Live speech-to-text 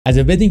As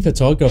a wedding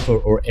photographer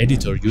or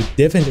editor, you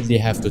definitely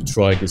have to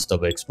try this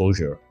double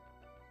exposure.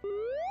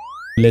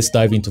 Let's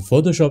dive into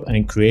Photoshop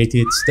and create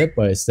it step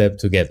by step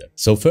together.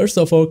 So first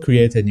of all,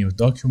 create a new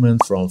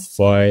document from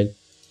File,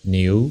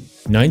 New,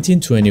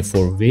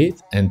 1924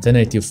 width and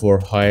 1084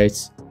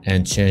 height,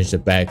 and change the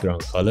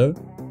background color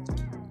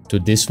to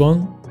this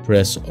one.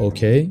 Press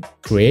OK,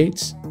 create.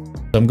 So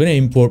I'm going to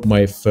import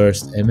my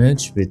first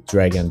image with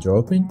drag and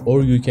dropping,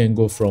 or you can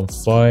go from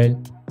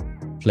File,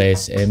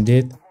 Place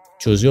Embedded,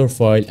 choose your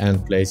file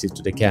and place it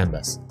to the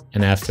canvas.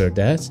 And after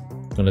that,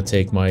 I'm going to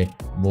take my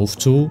Move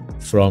tool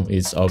from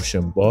its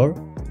option bar,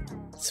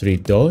 3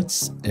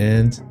 dots,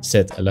 and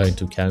set Align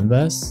to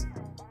Canvas.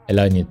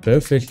 Align it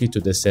perfectly to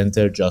the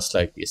center just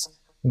like this.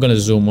 I'm going to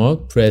zoom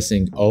out,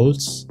 pressing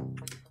Alt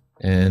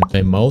and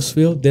my mouse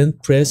wheel, then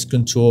press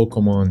Ctrl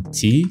Command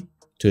T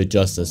to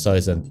adjust the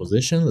size and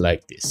position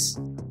like this.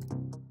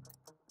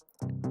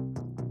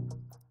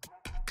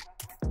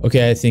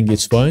 Okay, I think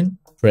it's fine.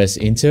 Press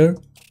Enter.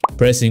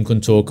 Pressing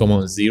Ctrl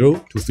Command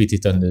 0 to fit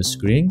it on the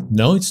screen.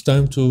 Now it's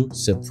time to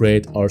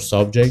separate our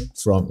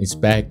subject from its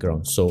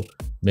background. So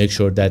make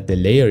sure that the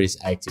layer is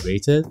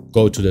activated.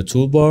 Go to the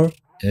toolbar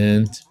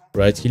and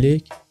right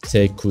click,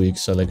 take Quick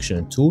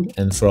Selection tool,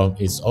 and from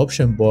its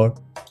option bar,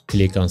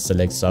 click on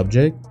Select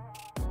Subject.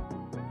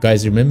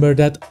 Guys, remember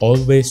that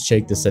always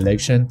check the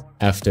selection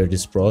after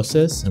this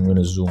process. I'm going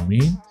to zoom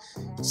in.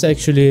 It's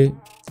actually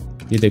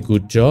did a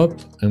good job.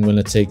 I'm going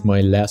to take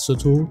my lasso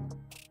tool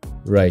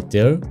right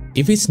there.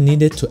 If it's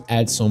needed to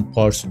add some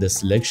parts to the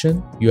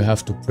selection, you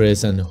have to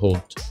press and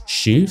hold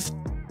Shift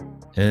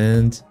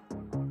and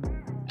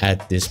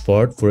add this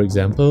part, for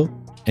example.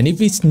 And if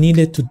it's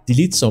needed to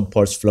delete some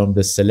parts from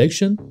the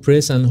selection,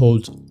 press and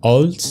hold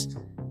Alt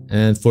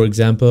and, for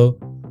example,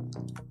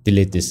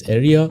 delete this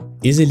area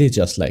easily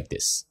just like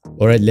this.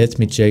 Alright, let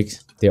me check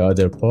the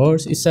other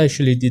parts. It's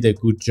actually did a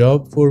good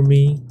job for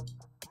me.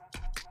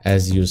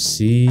 As you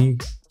see,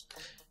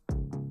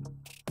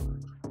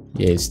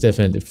 yeah, it's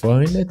definitely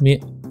fine. Let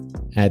me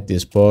add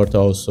this part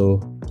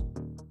also.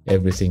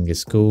 Everything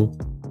is cool.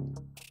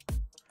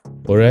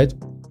 Alright,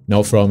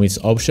 now from its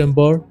option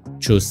bar,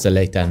 choose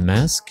Select and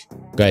Mask.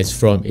 Guys,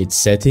 from its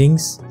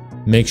settings,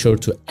 make sure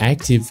to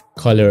active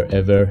Color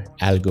Aware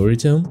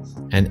algorithm,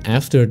 and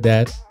after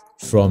that,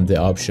 from the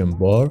option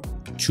bar,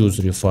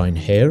 choose Refine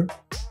Hair.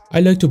 I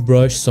like to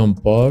brush some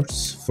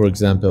parts, for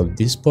example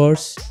these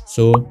parts.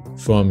 So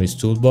from its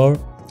toolbar,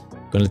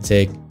 I'm gonna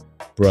take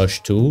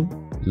brush tool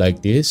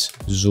like this,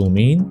 zoom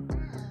in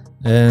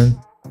and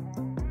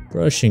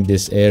brushing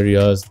these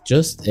areas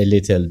just a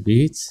little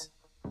bit,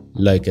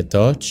 like a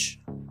touch.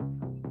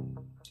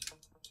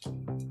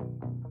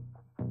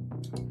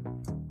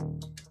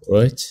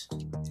 Right,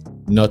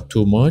 not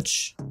too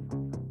much.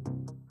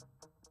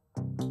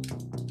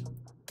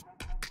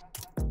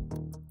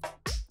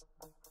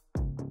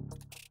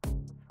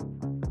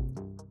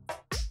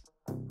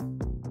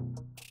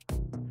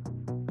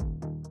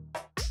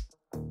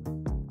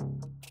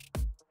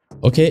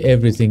 Okay,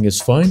 everything is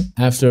fine.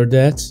 After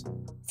that,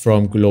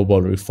 from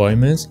global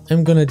refinements,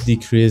 I'm gonna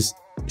decrease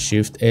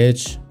shift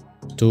edge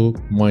to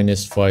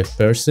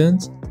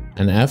 -5%,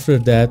 and after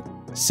that,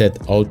 set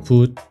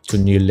output to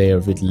new layer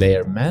with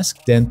layer mask,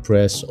 then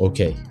press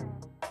OK.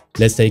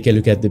 Let's take a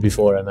look at the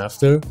before and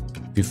after.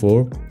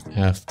 Before,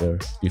 after,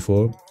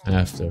 before,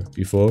 after,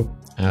 before,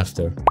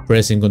 after.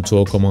 Pressing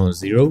Ctrl Command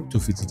 0 to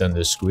fit it on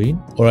the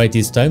screen. Alright,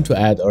 it's time to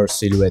add our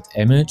silhouette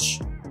image.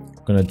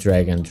 I'm gonna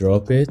drag and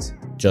drop it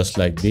just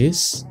like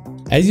this.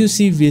 As you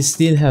see, we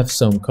still have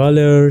some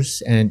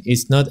colors and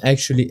it's not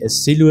actually a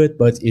silhouette,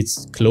 but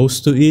it's close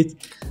to it.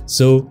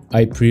 So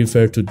I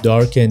prefer to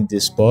darken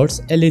these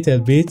parts a little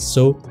bit.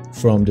 So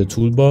from the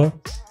toolbar,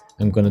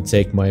 I'm gonna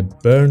take my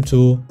burn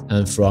tool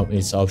and from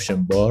its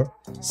option bar,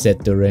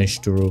 set the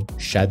range to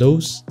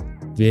shadows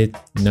with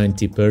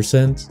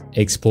 90%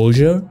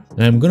 exposure.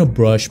 And I'm gonna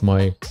brush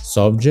my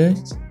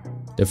subject.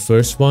 The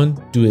first one,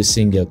 do a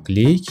single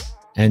click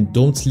and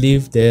don't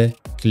leave the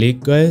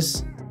click,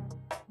 guys.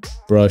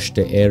 Brush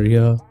the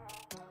area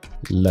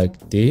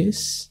like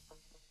this.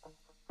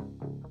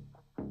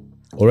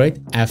 Alright,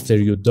 after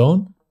you're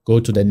done, go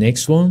to the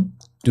next one,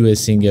 do a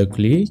single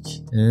click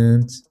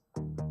and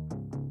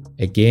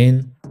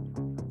again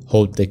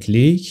hold the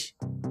click,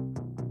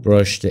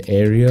 brush the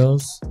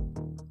areas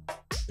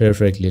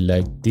perfectly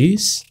like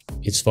this.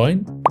 It's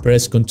fine.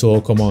 Press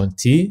Ctrl Command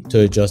T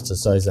to adjust the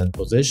size and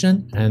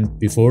position, and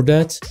before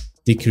that,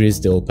 decrease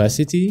the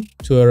opacity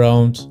to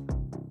around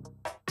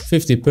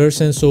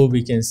 50% so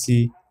we can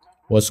see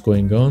what's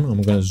going on.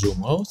 I'm gonna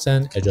zoom out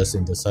and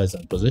adjusting the size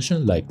and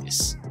position like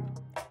this.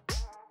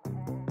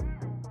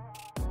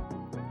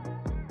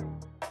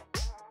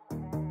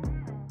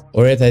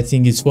 Alright, I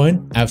think it's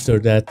fine. After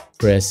that,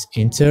 press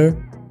Enter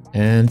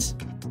and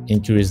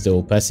increase the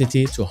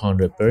opacity to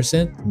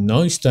 100%.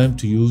 Now it's time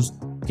to use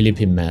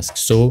clipping mask.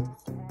 So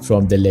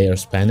from the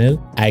layers panel,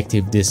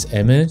 active this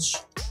image,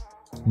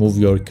 move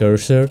your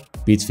cursor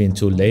between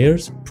two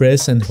layers,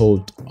 press and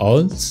hold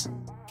Alt,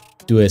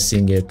 do a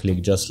single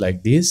click just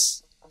like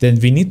this, Then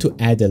we need to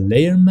add a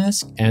layer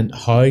mask and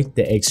hide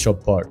the extra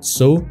part.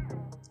 So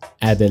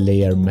add a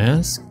layer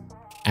mask,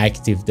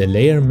 active the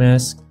layer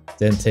mask,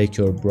 then take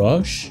your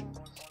brush.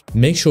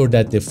 Make sure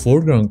that the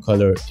foreground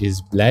color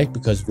is black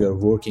because we are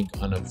working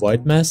on a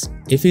white mask.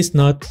 If it's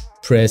not,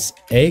 press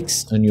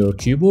X on your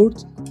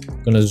keyboard.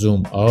 Gonna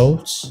zoom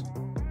out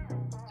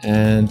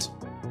and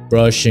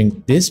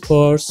brushing these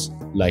parts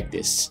like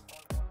this.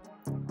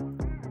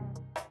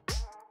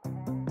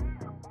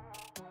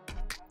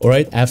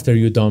 Alright, after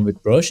you're done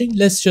with brushing,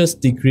 let's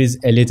just decrease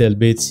a little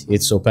bit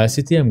its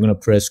opacity. I'm gonna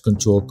press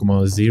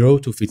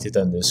Ctrl+Command+0 to fit it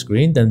on the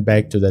screen, then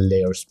back to the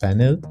layers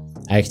panel,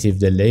 active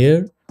the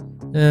layer,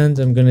 and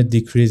I'm gonna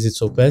decrease its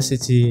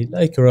opacity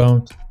like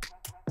around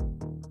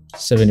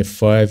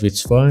 75,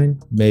 it's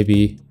fine,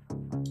 maybe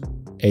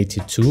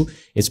 82,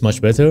 it's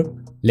much better.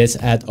 Let's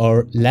add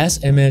our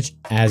last image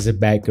as a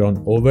background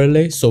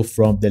overlay. So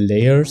from the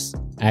layers,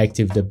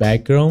 active the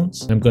background.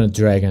 I'm gonna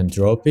drag and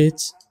drop it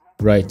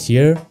right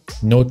here.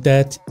 Note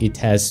that it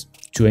has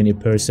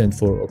 20%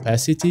 for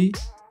opacity,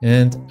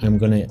 and I'm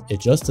gonna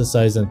adjust the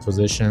size and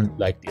position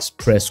like this.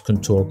 Press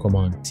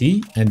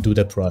Ctrl+T and do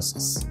the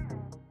process.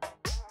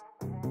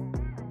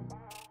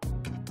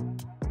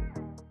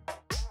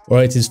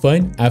 Alright, it's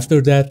fine.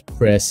 After that,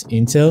 press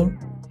Enter,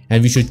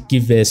 and we should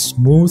give a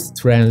smooth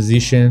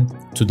transition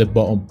to the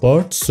bottom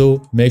part.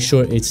 So make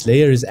sure its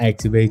layer is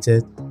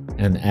activated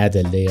and add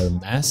a layer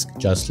mask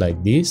just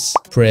like this.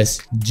 Press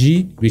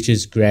G, which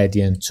is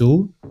gradient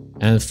tool,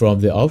 and from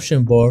the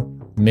option bar,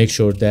 make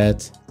sure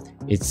that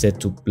it's set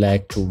to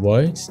black to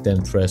white,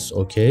 then press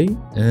OK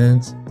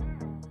and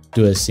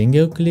do a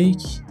single click,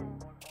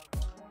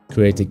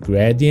 create a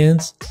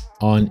gradient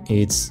on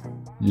its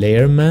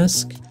layer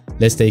mask.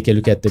 Let's take a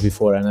look at the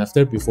before and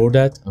after. Before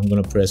that, I'm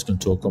gonna press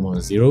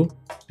Ctrl+0,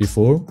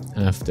 before,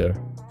 after,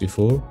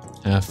 before,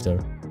 after.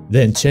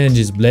 Then change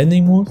its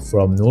blending mode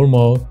from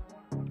normal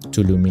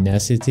to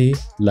luminosity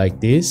like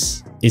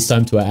this. It's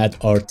time to add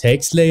our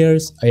text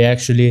layers. I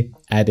actually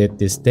added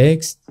this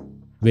text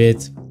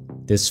with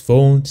this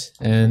font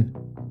and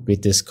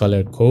with this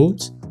color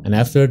code. And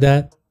after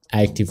that,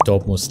 active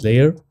topmost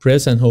layer,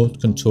 press and hold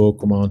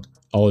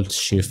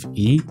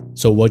Ctrl+Command+Alt+Shift+E.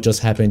 So what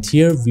just happened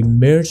here, we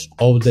merged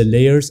all the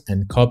layers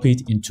and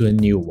copied into a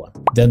new one.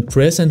 Then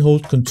press and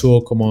hold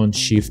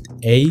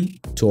Ctrl+Command+Shift+A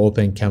to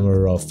open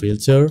camera raw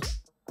filter.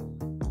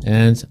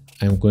 And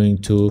I'm going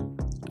to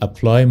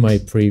apply my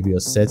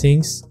previous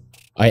settings.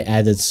 I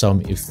added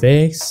some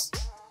effects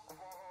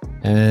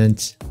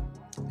and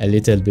a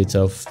little bit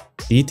of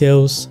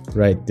details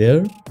right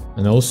there,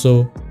 and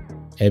also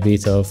a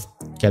bit of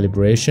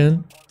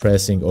calibration.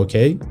 Pressing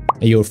OK.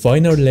 And your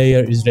final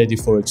layer is ready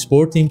for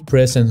exporting.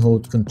 Press and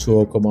hold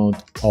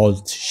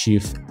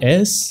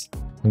Ctrl+Command+Alt+Shift+S.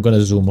 I'm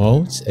gonna zoom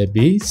out a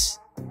bit,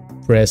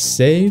 press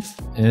save,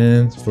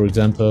 and for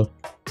example,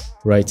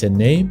 write a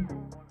name,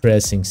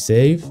 pressing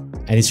save,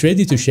 and it's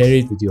ready to share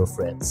it with your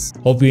friends.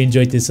 Hope you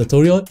enjoyed this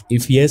tutorial.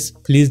 If yes,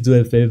 please do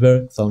a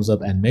favor, thumbs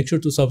up, and make sure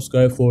to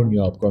subscribe for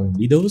new upcoming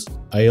videos.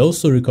 I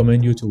also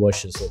recommend you to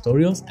watch the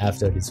tutorials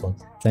after this one.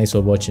 Thanks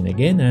for watching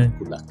again, and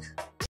good luck.